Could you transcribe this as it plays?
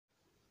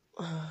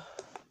I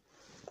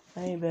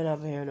ain't been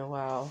up here in a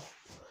while.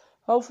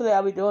 Hopefully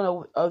I'll be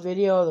doing a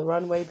video of the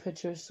runway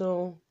picture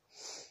soon.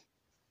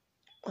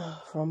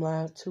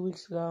 From 2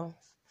 weeks ago.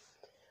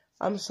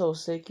 I'm so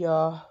sick,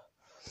 y'all.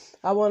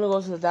 I want to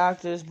go to the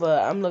doctors,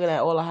 but I'm looking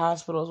at all the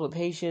hospitals with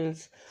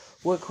patients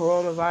with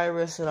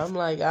coronavirus, and I'm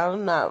like,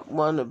 I'm not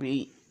want to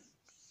be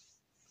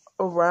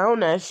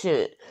around that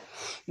shit.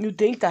 You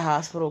think the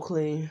hospital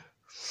clean.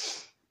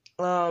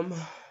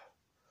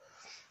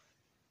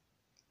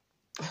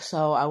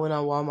 So I went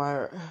on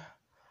Walmart,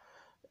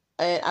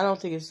 and I don't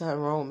think it's something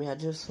wrong with me. I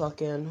just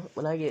fucking,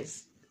 when I get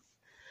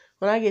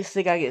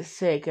sick, I get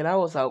sick, and I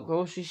was out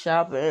grocery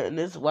shopping, and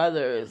this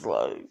weather is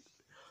like,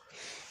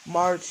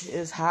 March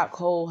is hot,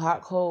 cold,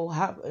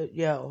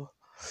 yo.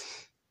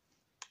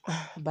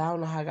 But I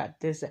don't know how I got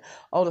this.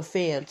 Oh, the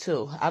fan,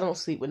 too. I don't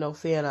sleep with no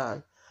fan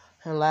on.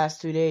 And the last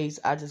 2 days,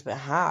 I just been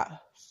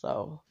hot.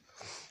 So,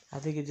 I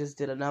think it just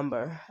did a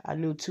number. I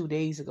knew 2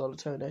 days ago to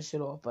turn that shit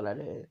off, but I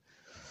didn't.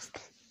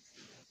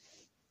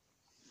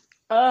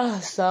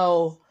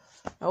 So,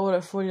 I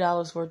ordered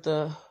 $40 worth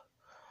of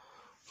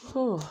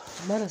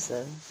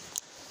medicine.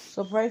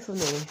 So, pray for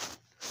me.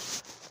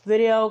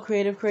 Video,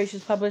 Creative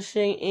Creations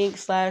Publishing, Inc. /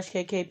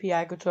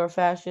 KKPI Couture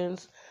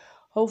Fashions.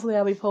 Hopefully,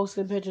 I'll be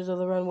posting pictures of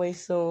the runway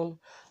soon.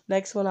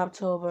 Next one,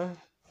 October.